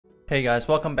Hey guys,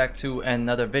 welcome back to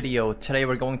another video. Today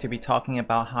we're going to be talking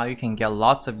about how you can get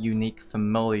lots of unique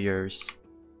familiars.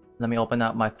 Let me open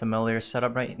up my familiar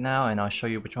setup right now and I'll show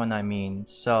you which one I mean.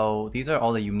 So these are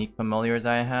all the unique familiars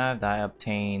I have that I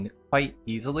obtained quite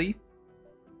easily.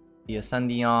 The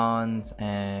Ascendions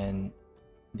and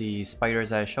the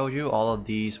spiders I showed you, all of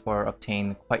these were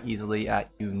obtained quite easily at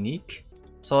unique.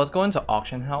 So let's go into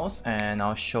auction house and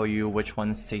I'll show you which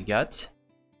ones to get.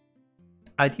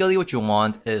 Ideally, what you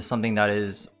want is something that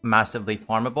is massively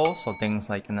farmable, so things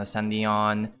like an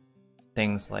Ascendion,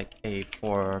 things like a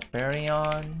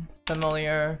Forbarion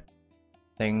familiar,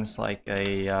 things like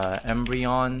a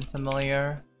Embryon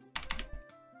familiar.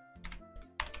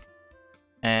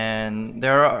 And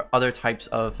there are other types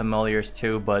of familiars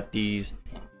too, but these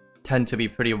tend to be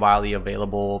pretty widely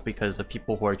available because of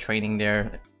people who are training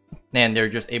there, and they're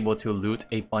just able to loot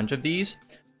a bunch of these.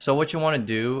 So what you want to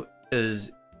do is,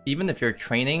 even if you're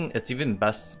training, it's even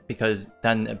best because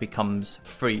then it becomes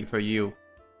free for you.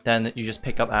 Then you just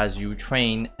pick up as you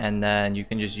train and then you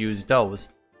can just use those.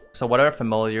 So whatever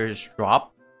familiars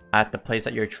drop at the place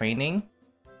that you're training,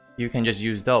 you can just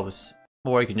use those.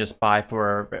 Or you can just buy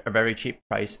for a very cheap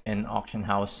price in auction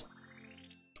house.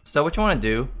 So what you want to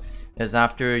do is,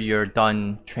 after you're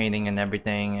done training and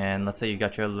everything, and let's say you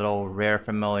got your little rare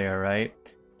familiar, right?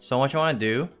 So what you want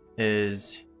to do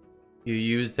is you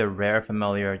use the rare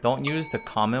familiar. Don't use the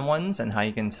common ones, and how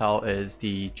you can tell is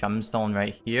the gemstone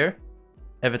right here.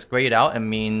 If it's grayed out, it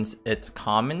means it's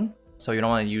common, so you don't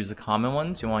want to use the common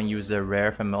ones. You want to use the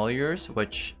rare familiars,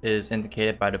 which is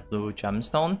indicated by the blue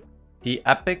gemstone. The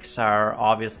epics are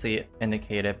obviously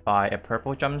indicated by a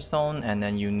purple gemstone, and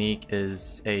then unique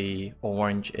is a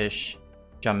orange-ish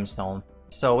gemstone.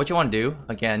 So what you want to do,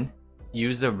 again,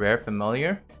 use the rare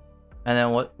familiar. And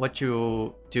then what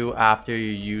you do after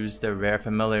you use the rare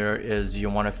familiar is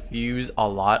you want to fuse a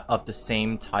lot of the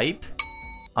same type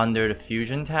under the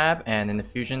fusion tab. And in the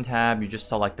fusion tab, you just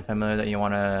select the familiar that you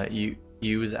want to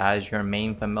use as your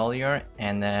main familiar.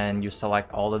 And then you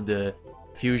select all of the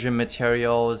fusion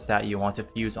materials that you want to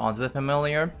fuse onto the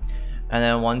familiar. And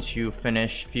then once you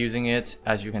finish fusing it,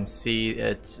 as you can see,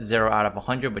 it's 0 out of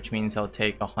 100, which means it'll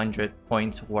take 100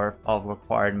 points worth of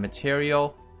required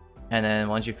material. And then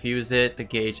once you fuse it, the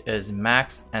gauge is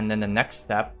maxed, and then the next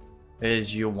step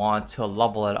is you want to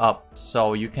level it up.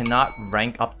 So you cannot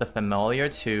rank up the familiar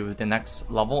to the next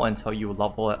level until you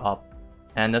level it up.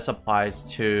 And this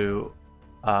applies to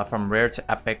from rare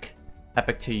to epic,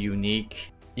 epic to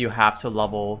unique. You have to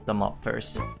level them up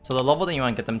first. So the level that you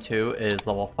want to get them to is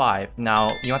level 5. Now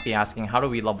you might be asking, how do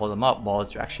we level them up? Well,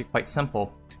 it's actually quite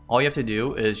simple. All you have to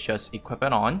do is just equip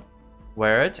it on,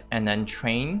 wear it, and then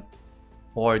train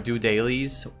or do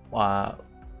dailies,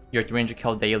 your 300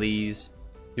 kill dailies,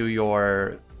 do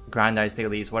your grandize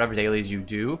dailies, whatever dailies you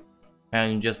do,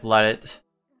 and just let it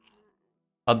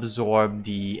absorb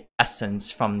the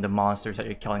essence from the monsters that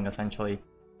you're killing, essentially.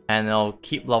 And it'll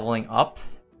keep leveling up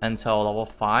until level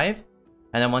 5.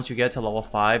 And then once you get to level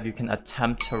 5, you can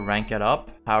attempt to rank it up.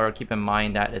 However, keep in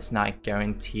mind that it's not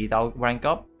guaranteed that'll rank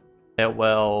up. It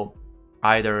will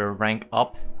either rank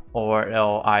up or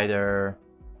it'll either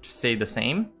stay the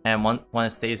same, and when it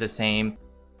stays the same,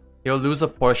 you'll lose a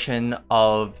portion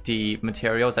of the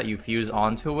materials that you fuse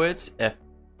onto it if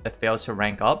it fails to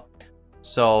rank up.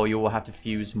 So you will have to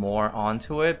fuse more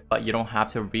onto it, but you don't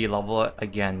have to re-level it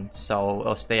again. So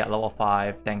it'll stay at level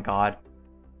 5, thank God,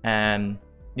 and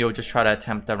you'll just try to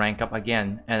attempt to rank up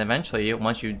again. And eventually,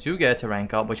 once you do get to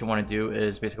rank up, what you want to do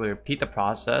is basically repeat the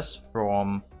process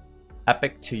from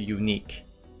epic to unique.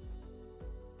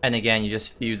 And again, you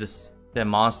just fuse the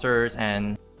monsters,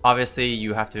 and obviously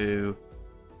you have to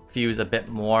fuse a bit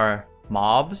more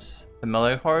mobs,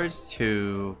 familiar cards,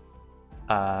 to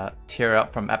tier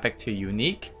up from epic to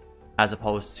unique as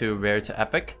opposed to rare to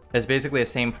epic. It's basically the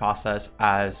same process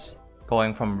as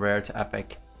going from rare to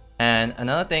epic. And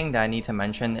another thing that I need to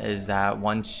mention is that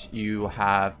once you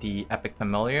have the epic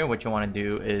familiar, what you want to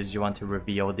do is you want to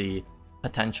reveal the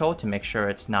potential to make sure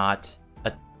it's not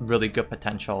a really good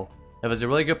potential. If it's a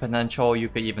really good potential, you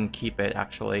could even keep it,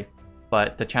 actually,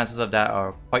 but the chances of that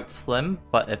are quite slim.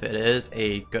 But if it is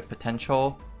a good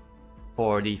potential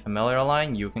for the familiar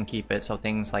line, you can keep it. So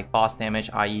things like boss damage,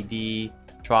 IED,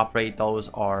 drop rate, those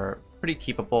are pretty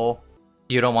keepable.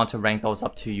 You don't want to rank those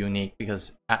up to unique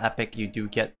because at epic you do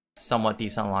get somewhat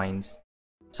decent lines.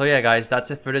 So yeah guys, that's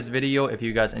it for this video. If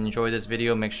you guys enjoyed this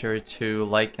video, make sure to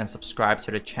like and subscribe to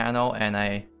the channel, and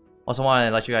I also want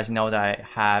to let you guys know that I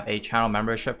have a channel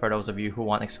membership for those of you who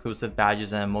want exclusive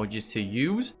badges and emojis to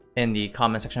use in the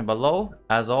comment section below.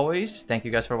 As always, thank you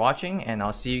guys for watching, and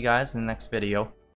I'll see you guys in the next video.